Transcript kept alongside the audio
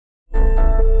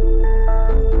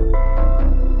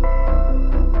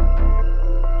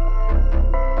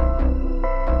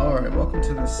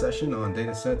this session on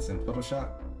datasets in Photoshop.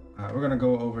 We're going to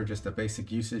go over just the basic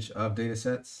usage of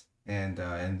datasets. And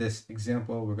in this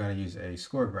example, we're going to use a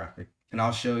score graphic. And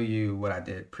I'll show you what I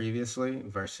did previously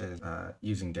versus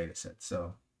using datasets.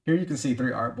 So here you can see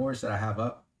 3 artboards that I have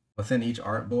up. Within each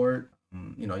artboard,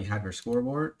 you have your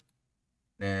scoreboard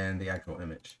and the actual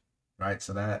image, right?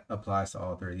 So that applies to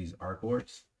all 3 of these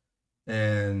artboards.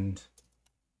 And,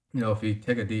 if you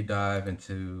take a deep dive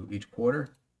into each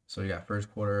quarter, so you got first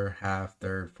quarter, half,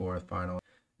 third, fourth, final,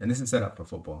 and this is set up for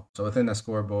football. So within the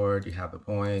scoreboard, you have the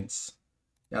points,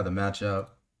 you have the matchup,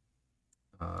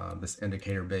 this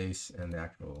indicator base, and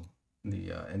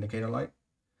the indicator light.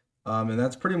 And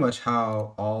that's pretty much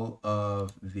how all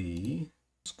of the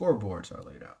scoreboards are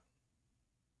laid out.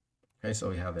 Okay, so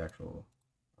we have the actual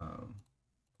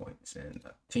points and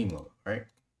team logo, right?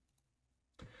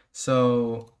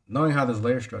 So knowing how this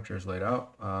layer structure is laid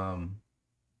out,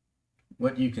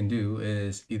 what you can do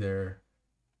is either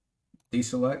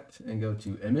deselect and go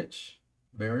to image,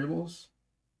 variables,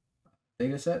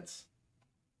 datasets,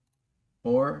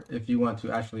 or if you want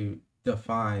to actually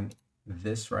define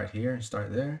this right here and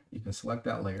start there, you can select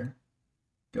that layer,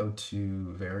 go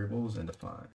to variables and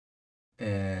define.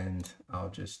 And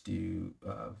I'll just do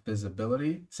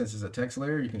visibility. Since it's a text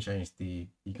layer, you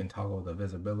can toggle the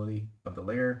visibility of the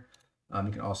layer. You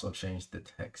can also change the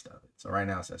text of it. So right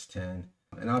now it says 10,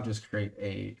 and I'll just create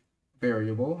a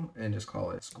variable and just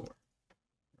call it score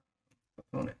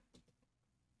opponent,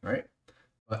 right?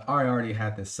 But I already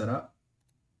had this set up,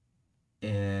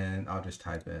 and I'll just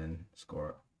type in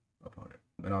score opponent,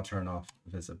 and I'll turn off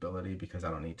visibility because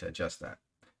I don't need to adjust that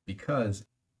because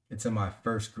it's in my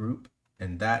first group,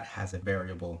 and that has a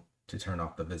variable to turn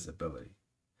off the visibility.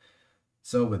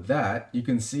 So with that, you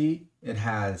can see it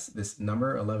has this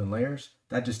number, 11 layers.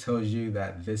 That just tells you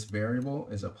that this variable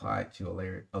is applied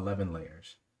to 11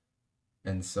 layers.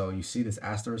 And so you see this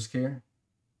asterisk here.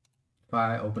 If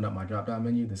I open up my drop-down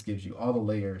menu, this gives you all the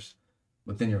layers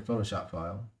within your Photoshop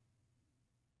file.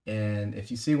 And if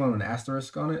you see one with an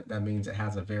asterisk on it, that means it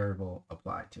has a variable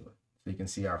applied to it. So you can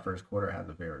see our first quarter has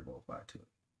a variable applied to it.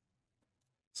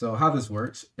 So how this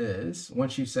works is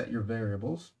once you set your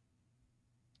variables,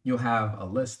 you'll have a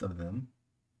list of them,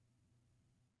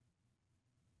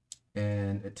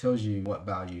 and it tells you what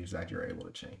values that you're able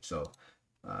to change. So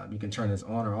you can turn this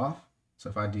on or off. So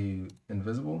if I do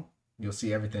invisible, you'll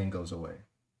see everything goes away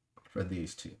for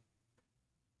these 2.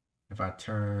 If I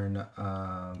turn,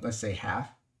 let's say half,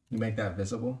 you make that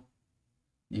visible,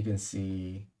 you can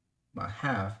see my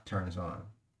half turns on.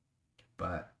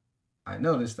 But I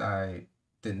noticed I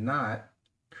did not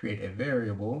create a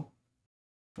variable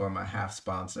for my half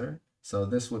sponsor. So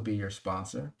this would be your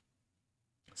sponsor.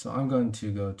 So I'm going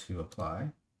to go to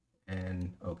apply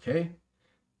and OK.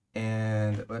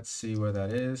 And let's see where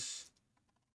that is.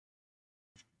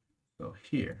 So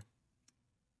here,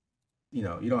 you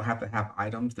don't have to have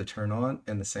items to turn on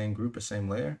in the same group or same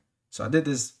layer. So I did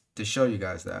this to show you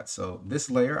guys that. So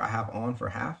this layer I have on for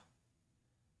half.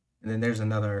 And then there's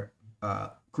another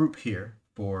group here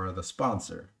for the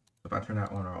sponsor. If I turn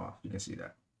that on or off, you can see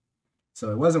that.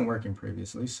 So it wasn't working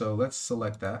previously. So let's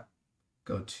select that,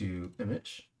 go to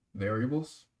image,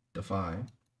 variables, define,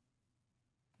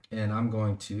 and I'm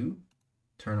going to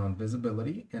turn on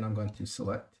visibility, and I'm going to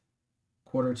select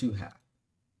quarter to half.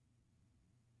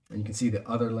 And you can see the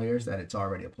other layers that it's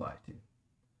already applied to.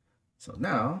 So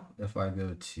now if I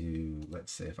go to,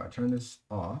 let's say if I turn this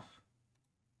off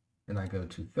and I go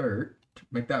to third, to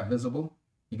make that visible,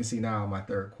 you can see now my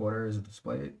third quarter is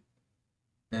displayed.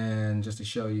 And just to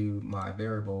show you my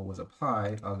variable was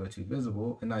applied, I'll go to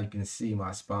visible, and now you can see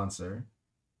my sponsor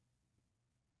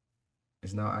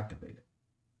is now activated.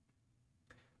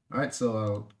 All right, so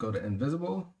I'll go to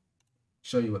invisible,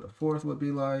 show you what the fourth would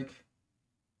be like,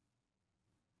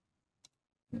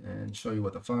 and show you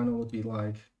what the final would be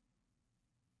like.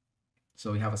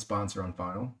 So we have a sponsor on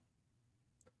final.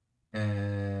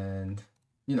 And,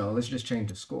 let's just change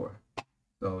the score.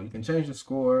 So you can change the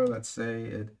score. Let's say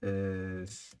it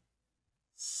is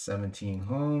 17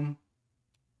 home,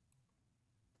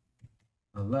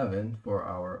 11 for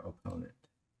our opponent.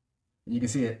 And you can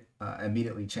see it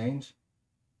immediately change,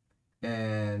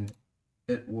 and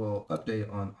it will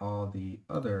update on all the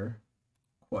other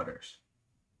quarters.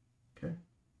 Okay,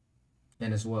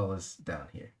 and as well as down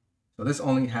here. So this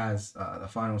only has the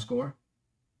final score.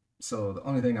 So the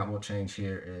only thing that will change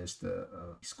here is the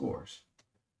scores.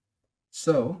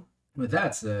 So with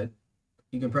that said,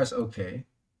 you can press OK,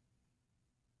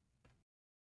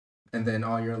 and then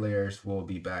all your layers will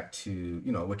be back to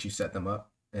what you set them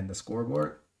up in the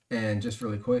scoreboard. And just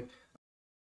really quick,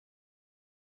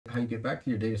 how you get back to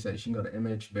your data set, you can go to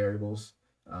image, variables,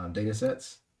 data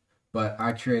sets, but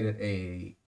I created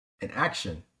an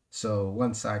action. So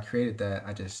once I created that,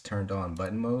 I just turned on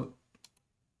button mode.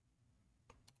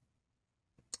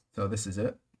 So this is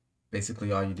it.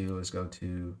 Basically, all you do is go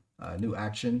to new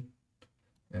action,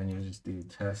 and you just do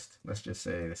test. Let's just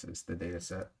say this is the data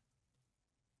set.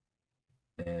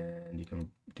 And you can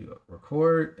do a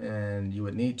record, and you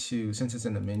would need to, since it's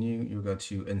in the menu, you would go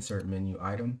to insert menu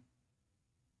item,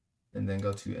 and then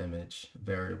go to image,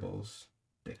 variables,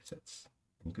 datasets.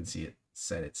 You can see it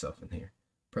set itself in here.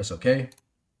 Press OK,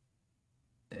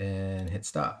 and hit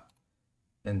stop.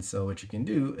 And so what you can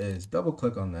do is double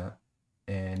click on that,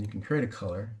 and you can create a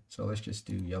color. So let's just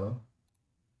do yellow.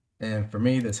 And for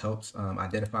me, this helps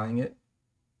identifying it.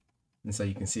 And so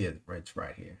you can see it it's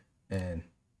right here. And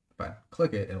if I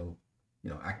click it, it'll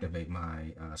activate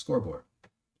my scoreboard.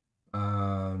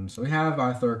 So we have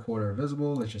our third quarter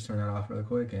visible. Let's just turn that off really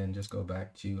quick and just go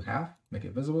back to half, make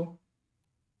it visible.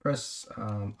 Press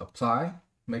apply.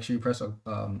 Make sure you press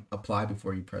apply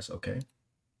before you press OK.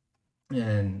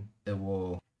 And it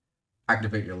will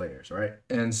activate your layers, right?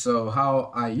 And so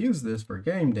how I use this for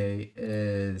game day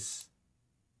is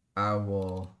I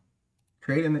will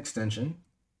create an extension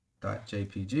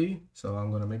 .jpg. So I'm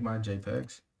going to make my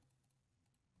JPEGs.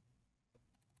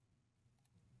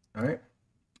 All right.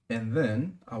 And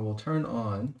then I will turn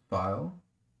on file,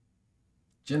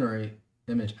 generate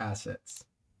image assets.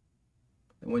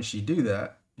 And once you do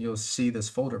that, you'll see this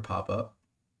folder pop up.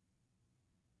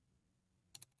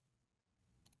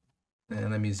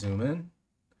 And let me zoom in,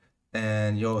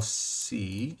 and you'll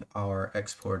see our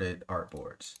exported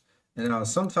artboards. And now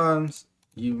sometimes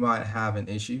you might have an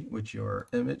issue with your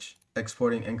image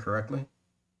exporting incorrectly.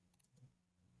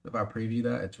 If I preview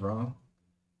that, it's wrong.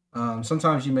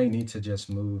 Sometimes you may need to just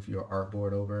move your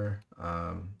artboard over.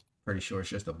 Pretty sure it's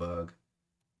just a bug.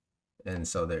 And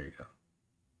so there you go.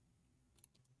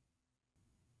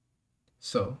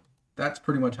 So that's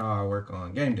pretty much how I work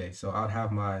on game day. So I'd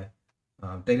have my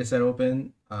data set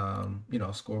open,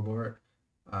 scoreboard.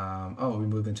 Oh, we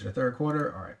moved into the third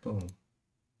quarter. All right, boom.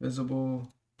 Visible,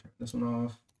 turn this one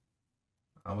off.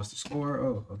 What's the score?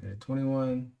 Oh, okay,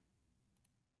 21.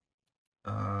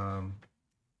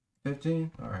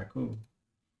 15. All right, cool.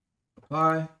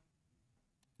 Apply.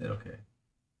 Hit OK.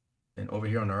 And over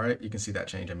here on the right, you can see that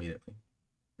change immediately.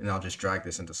 And I'll just drag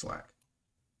this into Slack,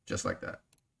 just like that.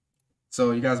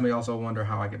 So you guys may also wonder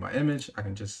how I get my image. I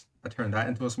turn that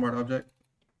into a smart object.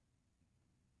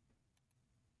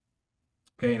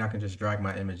 Okay, and I can just drag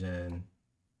my image in.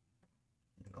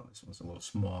 This one's a little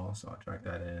small, so I'll drag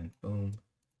that in. Boom.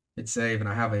 Hit save, and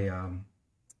I have a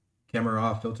camera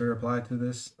off filter applied to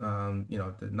this,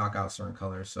 to knock out certain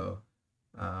colors, so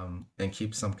and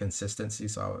keep some consistency.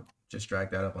 So I would just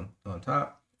drag that up on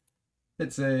top.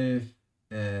 Hit save,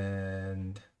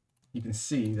 and you can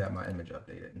see that my image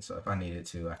updated. And so if I needed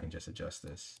to, I can just adjust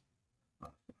this.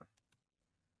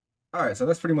 All right, so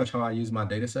that's pretty much how I use my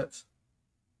data sets.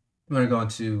 I'm going to go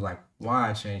into why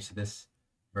I changed this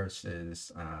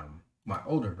versus my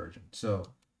older version. So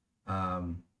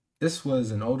this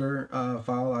was an older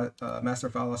master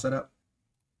file I set up,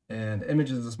 and the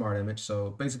image is a smart image.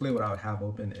 So basically what I would have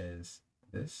open is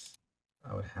this.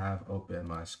 I would have open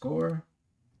my score.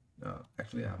 No,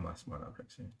 actually I have my smart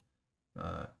objects here.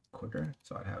 Quicker.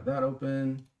 So I'd have that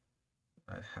open.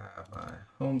 I'd have my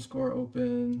home score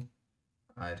open.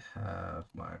 I'd have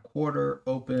my quarter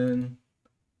open.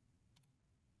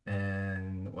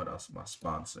 And what else? My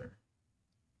sponsor.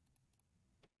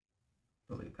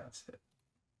 I believe that's it.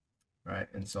 Right.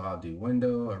 And so I'll do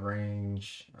window,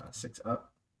 arrange 6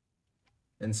 up.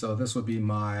 And so this would be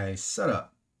my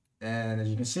setup. And as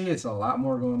you can see, it's a lot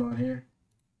more going on here.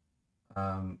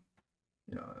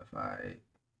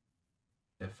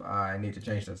 If I need to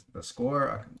change the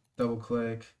score, I can double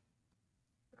click,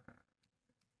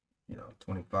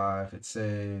 25, hit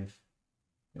save.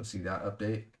 You'll see that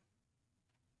update.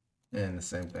 And the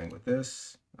same thing with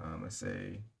this. Let's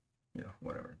say,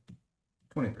 whatever,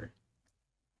 23.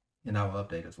 And I will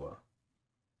update as well.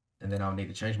 And then I'll need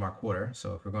to change my quarter.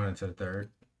 So if we're going into the third,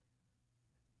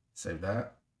 save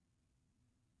that.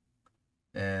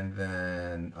 And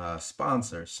then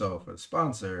sponsor. So for the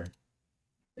sponsor,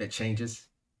 it changes.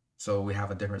 So we have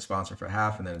a different sponsor for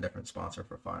half and then a different sponsor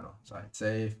for final. So I hit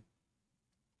save,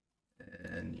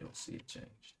 and you'll see it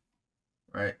changed.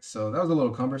 Right. So that was a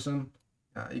little cumbersome.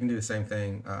 You can do the same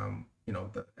thing,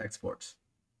 the exports.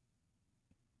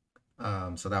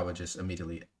 So that would just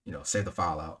immediately, save the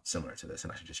file out similar to this,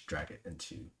 and I should just drag it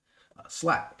into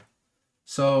Slack.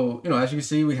 So, as you can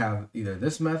see, we have either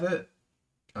this method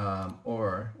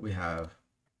or we have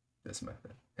this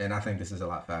method. And I think this is a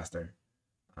lot faster.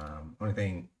 Only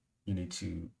thing you need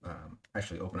to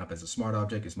actually open up as a smart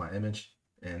object is my image,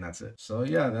 and that's it. So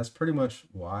yeah, that's pretty much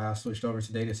why I switched over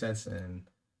to data sets, and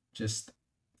just,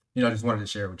 I just wanted to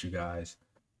share with you guys.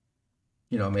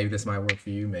 Maybe this might work for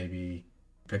you. Maybe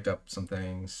picked up some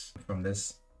things from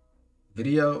this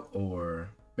video, or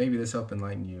maybe this helped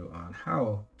enlighten you on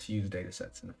how to use data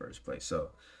sets in the first place. So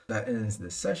that ends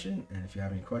this session, and if you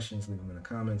have any questions, leave them in the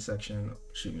comment section,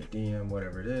 shoot me a DM,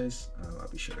 whatever it is. I'll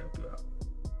be sure to help you out.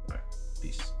 All right,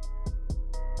 peace.